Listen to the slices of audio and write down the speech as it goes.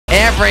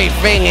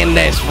everything in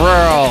this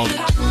world.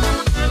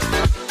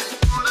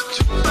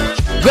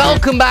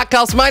 Welcome back,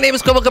 guys. My name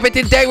is Kwebbelkop, and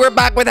today we're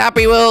back with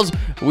Happy Wheels.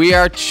 We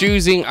are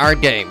choosing our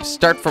game.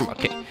 Start from,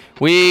 okay.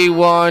 We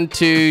want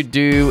to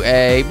do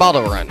a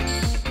bottle run.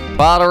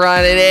 Bottle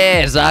run it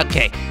is,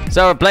 okay.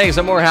 So we're playing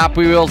some more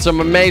Happy Wheels, some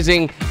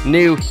amazing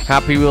new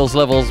Happy Wheels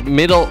levels.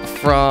 Middle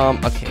from,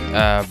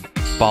 okay,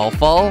 ball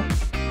fall.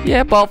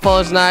 Yeah, ball fall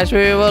is nice. We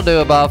will do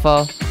a ball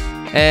fall.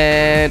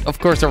 And, of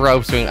course, a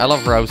rope swing. I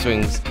love rope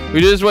swings. We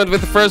just went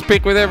with the first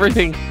pick with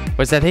everything.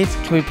 Was that it?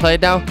 Can we play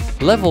it now?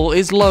 Level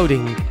is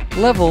loading.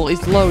 Level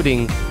is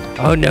loading.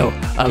 Oh no,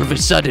 all of a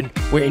sudden,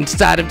 we're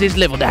inside of this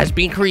level that has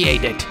been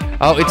created.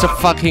 Oh, it's a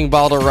fucking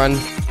bottle run.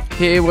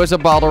 Here was a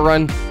bottle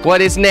run. What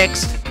is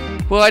next?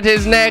 What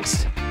is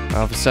next?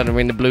 All of a sudden,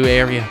 we're in the blue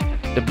area.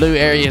 The blue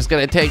area is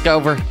gonna take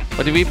over.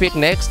 What did we pick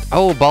next?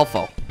 Oh, ball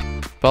fall.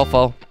 Ball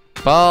fall.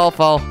 Ball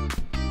fall.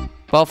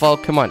 Ball fall,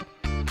 come on.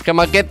 Come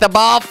on, get the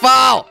ball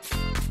fall.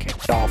 Get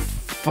the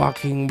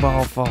fucking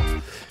ball fall.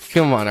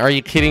 Come on, are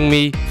you kidding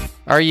me?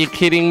 Are you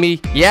kidding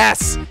me?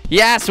 Yes!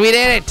 Yes, we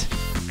did it!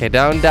 Okay,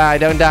 don't die,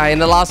 don't die.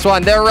 And the last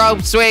one, the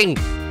rope swing!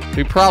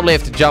 We probably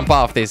have to jump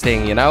off this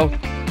thing, you know?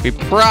 We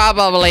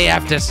probably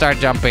have to start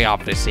jumping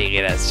off this thing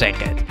in a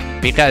second.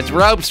 Because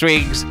rope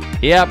swings,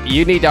 yep,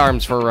 you need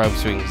arms for rope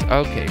swings.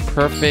 Okay,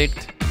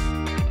 perfect.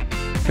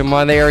 Come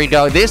on, there we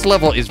go. This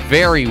level is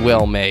very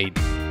well made.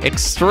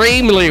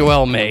 Extremely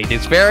well made.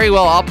 It's very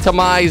well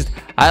optimized.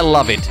 I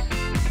love it.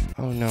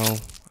 Oh no,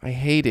 I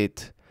hate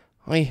it.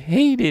 I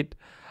hate it.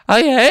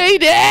 I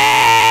hate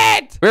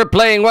it! We're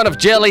playing one of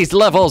Jelly's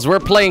levels. We're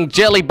playing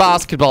Jelly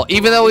Basketball.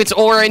 Even though it's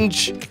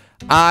orange,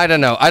 I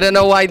don't know. I don't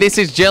know why this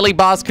is Jelly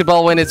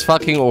Basketball when it's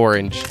fucking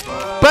orange.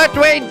 But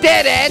we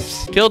did it!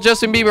 Kill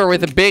Justin Bieber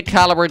with a big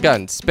caliber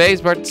gun.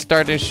 Spacebar to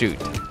start and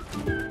shoot.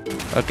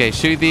 Okay,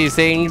 shoot these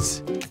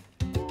things.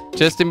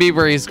 Justin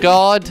Bieber is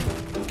God.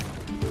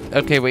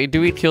 Okay, wait. Do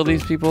we kill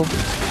these people?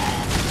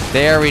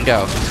 There we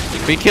go.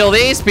 We kill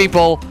these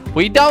people.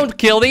 We don't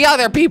kill the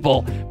other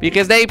people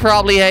because they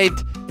probably hate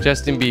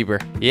Justin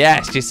Bieber.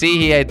 Yes, you see,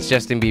 he hates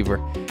Justin Bieber.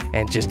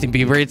 And Justin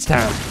Bieber, it's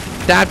time.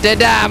 Time to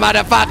die,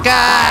 motherfucker!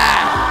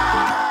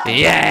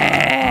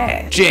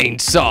 Yeah!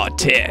 Chainsaw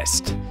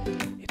test.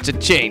 It's a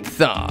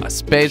chainsaw.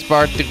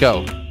 Spacebar to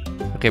go.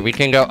 Okay, we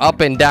can go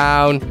up and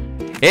down.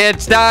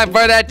 It's time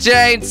for the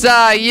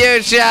chainsaw.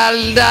 You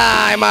shall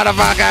die,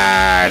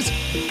 motherfuckers!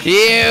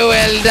 You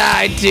will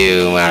die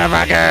too,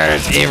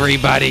 motherfuckers!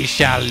 Everybody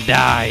shall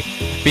die.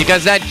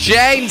 Because that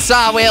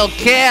chainsaw will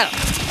kill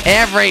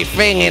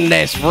everything in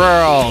this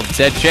world.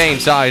 The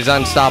chainsaw is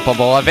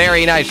unstoppable. A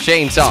very nice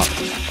chainsaw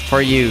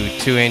for you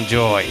to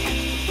enjoy.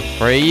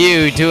 For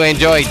you to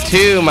enjoy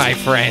too, my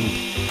friend.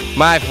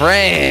 My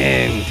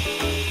friend.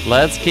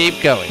 Let's keep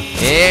going.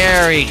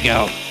 Here we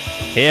go.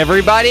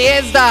 Everybody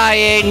is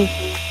dying.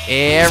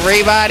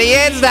 Everybody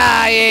is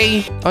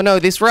dying. Oh no,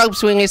 this rope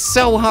swing is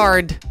so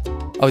hard.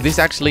 Oh, this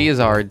actually is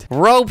hard.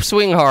 Rope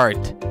swing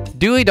hard.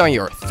 Do it on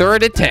your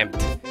third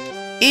attempt.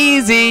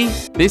 Easy.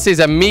 This is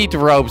a meat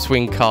rope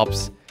swing,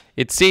 cops.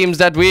 It seems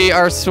that we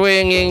are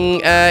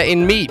swinging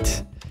in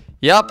meat.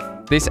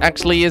 Yup, this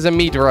actually is a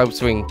meat rope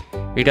swing.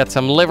 We got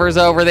some livers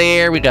over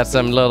there. We got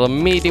some little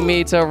meaty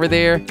meats over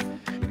there.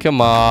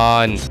 Come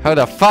on. How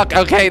the fuck?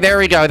 Okay, there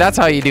we go. That's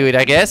how you do it,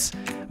 I guess.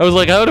 I was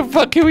like, how the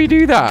fuck can we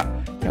do that?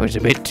 That was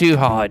a bit too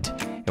hard.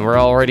 And we're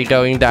already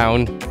going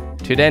down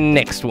to the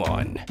next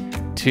one.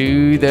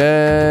 To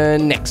the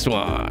next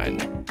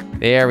one.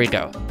 There we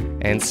go.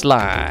 And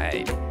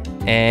slide.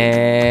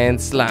 And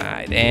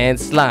slide, and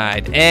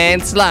slide,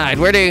 and slide.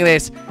 We're doing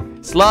this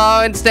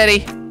slow and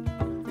steady.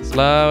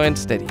 Slow and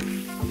steady.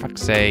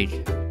 Fuck's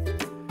sake.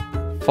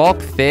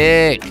 Fuck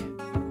thick.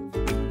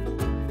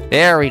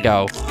 There we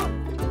go.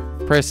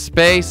 Press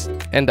space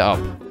and up.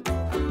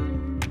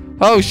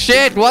 Oh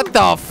shit, what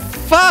the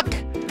fuck?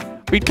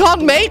 We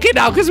can't make it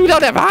now because we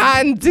don't have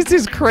hands. This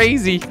is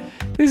crazy.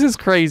 This is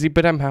crazy,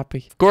 but I'm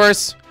happy. Of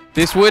course,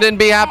 this wouldn't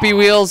be Happy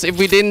Wheels if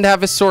we didn't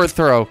have a sword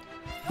throw.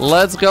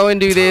 Let's go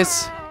and do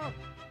this.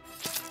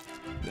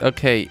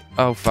 Okay.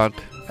 Oh, fuck.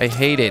 I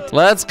hate it.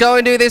 Let's go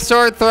and do this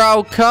sword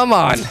throw. Come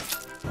on.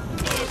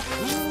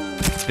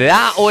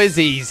 That was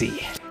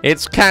easy.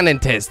 It's canon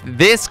test.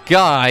 This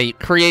guy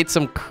creates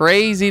some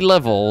crazy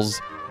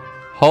levels.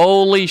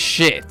 Holy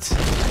shit.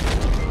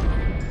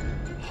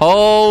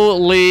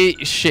 Holy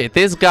shit.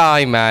 This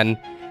guy, man.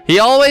 He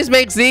always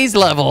makes these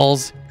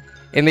levels.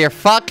 And they're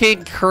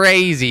fucking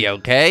crazy,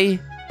 okay?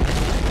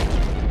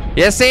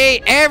 You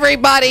see,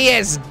 everybody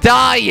is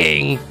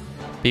dying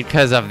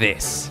because of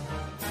this.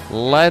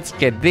 Let's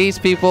get these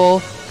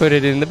people, put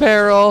it in the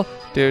barrel,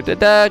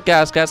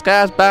 gas, gas,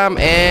 gas, bam,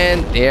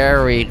 and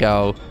there we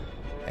go.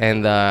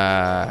 And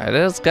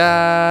this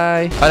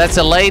guy. Oh, that's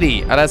a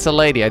lady. Oh, that's a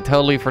lady. I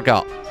totally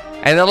forgot.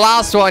 And the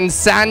last one,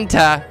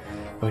 Santa,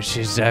 which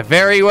is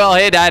very well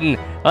hidden.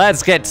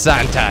 Let's get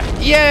Santa.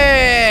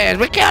 Yes,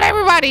 we killed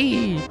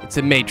everybody. It's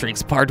a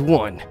Matrix Part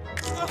 1.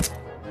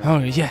 Oh,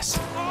 yes.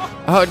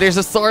 Oh, there's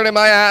a sword in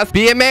my ass.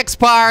 BMX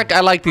park. I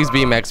like these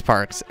BMX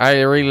parks. I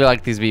really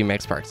like these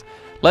BMX parks.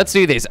 Let's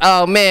do this.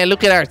 Oh, man.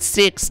 Look at our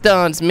 6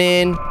 stunts,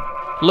 man.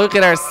 Look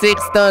at our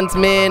 6 stunts,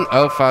 man.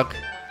 Oh, fuck.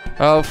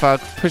 Oh,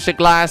 fuck. Push the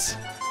glass.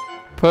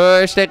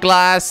 Push the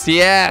glass.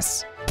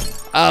 Yes.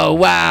 Oh,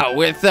 wow.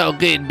 We're so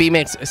good,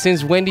 BMX.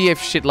 Since when do you have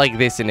shit like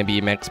this in a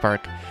BMX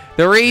park?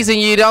 The reason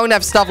you don't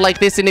have stuff like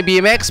this in a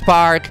BMX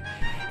park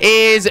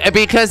is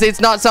because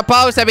it's not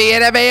supposed to be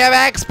in a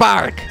BMX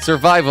park.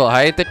 Survival.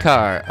 Hide the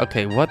car.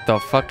 Okay, what the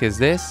fuck is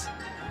this?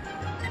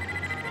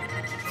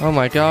 Oh,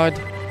 my God.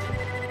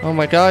 Oh,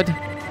 my God.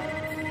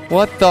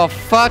 What the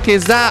fuck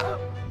is that?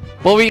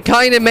 Well, we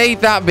kind of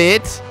made that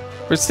bit.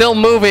 We're still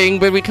moving,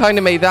 but we kind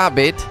of made that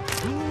bit.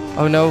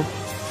 Oh, no.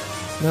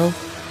 No.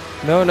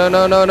 No, no,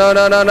 no, no, no,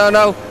 no, no, no,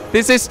 no.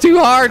 This is too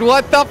hard.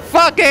 What the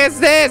fuck is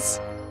this?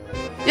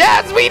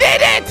 Yes, we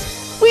did it.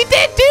 We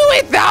did do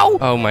it, though.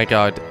 Oh, my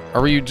God.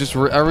 Are we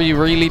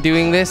really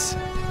doing this?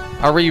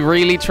 Are we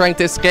really trying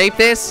to escape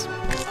this?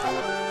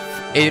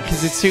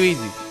 Because it's too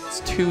easy.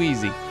 It's too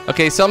easy.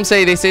 Okay, some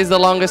say this is the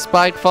longest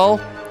spike fall.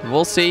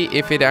 We'll see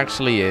if it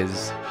actually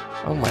is.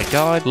 Oh my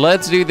God.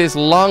 Let's do this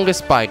longest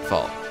spike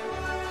fall.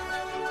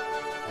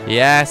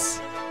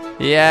 Yes.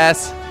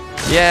 Yes.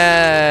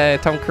 Yeah.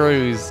 Tom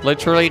Cruise.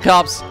 Literally,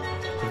 cops.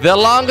 The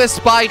longest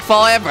spike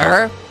fall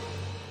ever.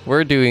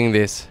 We're doing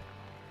this.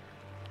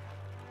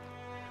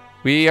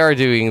 We are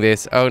doing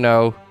this. Oh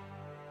no.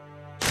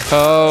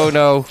 Oh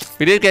no.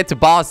 We did get to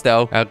boss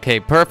though. Okay,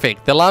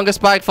 perfect. The longest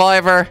spike fall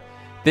ever.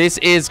 This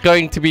is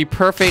going to be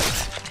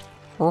perfect.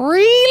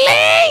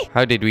 Really?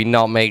 How did we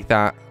not make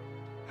that?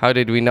 How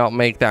did we not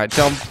make that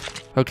jump?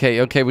 Okay,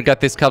 okay, we got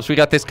this, cops. We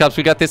got this, cops.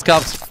 We got this,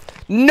 cops.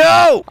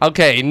 No!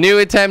 Okay, new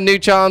attempt, new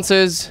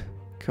chances.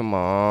 Come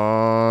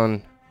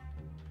on.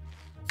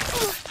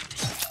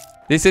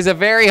 This is a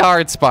very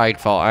hard spike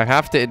fall, I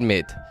have to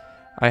admit.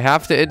 I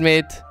have to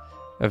admit,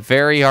 a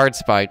very hard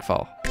spike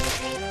fall.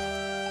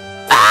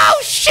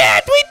 Oh,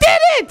 shit! We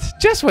did it!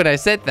 Just when I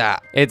said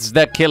that. It's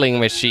the killing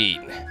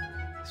machine.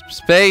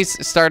 Space,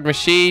 start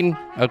machine.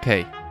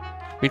 Okay.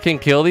 We can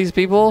kill these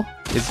people?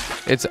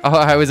 Oh,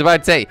 I was about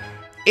to say,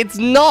 it's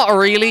not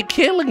really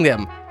killing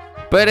them.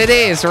 But it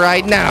is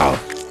right now.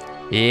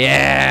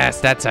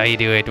 Yes, that's how you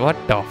do it. What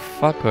the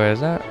fuck was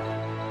that?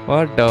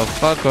 What the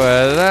fuck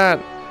was that?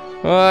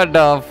 What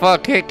the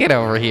fuck? Hey, get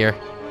over here.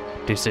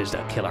 This is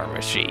the killer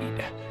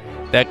machine.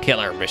 The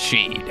killer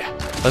machine.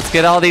 Let's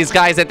get all these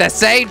guys at the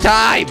same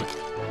time.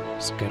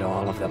 Let's get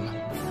all of them.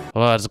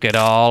 Let's get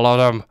all of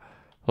them.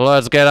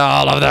 Let's get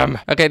all of them.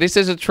 Okay, this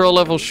is a troll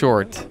level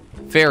short.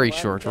 Very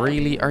short.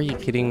 Really? Are you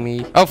kidding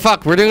me? Oh,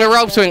 fuck. We're doing a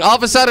rope swing. All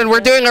of a sudden, we're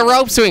doing a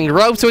rope swing.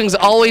 Rope swings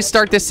always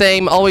start the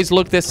same, always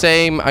look the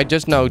same. I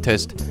just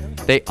noticed.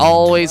 They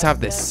always have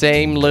the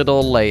same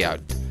little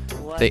layout.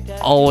 They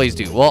always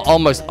do. Well,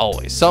 almost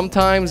always.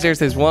 Sometimes there's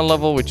this one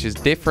level which is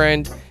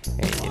different.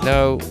 And you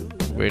know,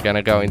 we're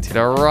gonna go into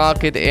the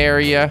rocket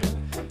area.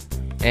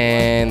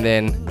 And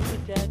then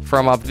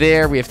from up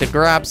there, we have to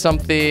grab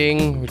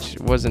something, which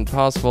wasn't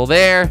possible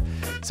there.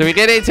 So we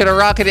get into the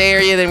rocket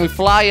area, then we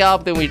fly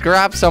up, then we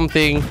grab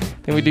something,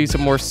 then we do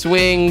some more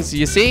swings.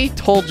 You see?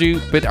 Told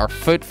you, but our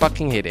foot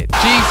fucking hit it.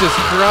 Jesus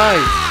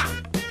Christ.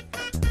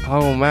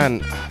 Oh,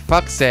 man.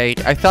 Fuck's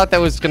sake. I thought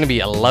that was going to be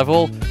a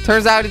level.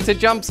 Turns out it's a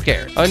jump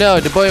scare. Oh, no.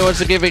 The boy wants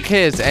to give a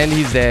kiss, and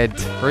he's dead.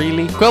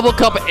 Really?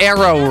 Kwebbelkop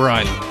arrow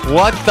run.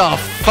 What the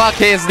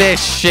fuck is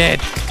this shit?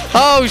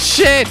 Oh,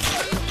 shit.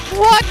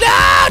 What?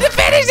 No! The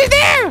finish is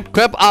there!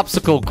 Queb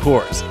obstacle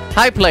course.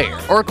 Hi player,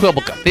 or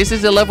Kwebbelkop. This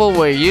is a level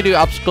where you do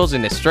obstacles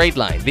in a straight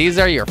line. These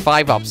are your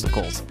 5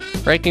 obstacles.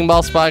 Wrecking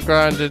ball, spike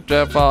run,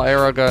 jet ball,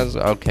 arrow guns.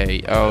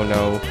 Okay, oh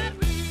no.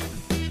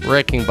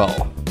 Wrecking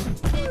ball.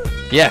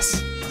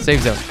 Yes,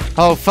 save zone.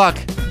 Oh fuck,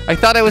 I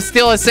thought it was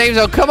still a save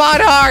zone. Come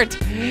on, Heart!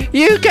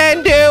 You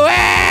can do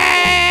it!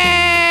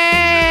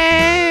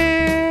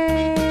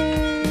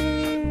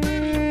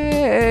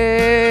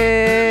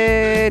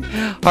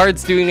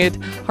 Heart's doing it,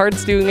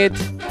 Heart's doing it.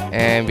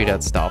 And we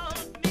got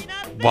stopped.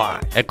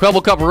 Why? A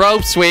Kwebbelkop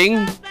rope swing.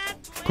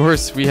 Of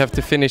course, we have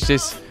to finish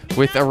this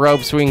with a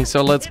rope swing.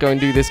 So let's go and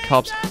do this,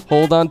 cops.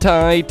 Hold on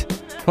tight.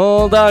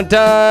 Hold on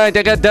tight.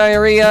 I got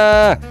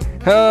diarrhea.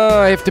 Oh,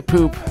 I have to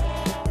poop.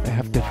 I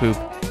have to poop.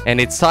 And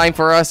it's time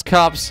for us,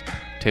 cops,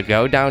 to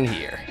go down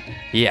here.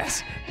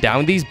 Yes,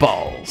 down these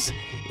balls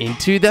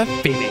into the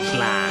finish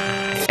line.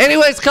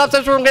 Anyways, cops,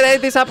 that's where I'm going to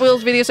end this Happy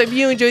Wheels video. So if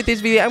you enjoyed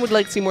this video and would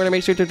like to see more, then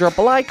make sure to drop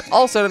a like.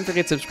 Also, don't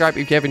forget to subscribe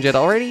if you haven't yet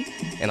already.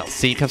 And I'll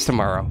see you cops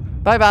tomorrow.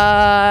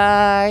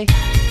 Bye-bye.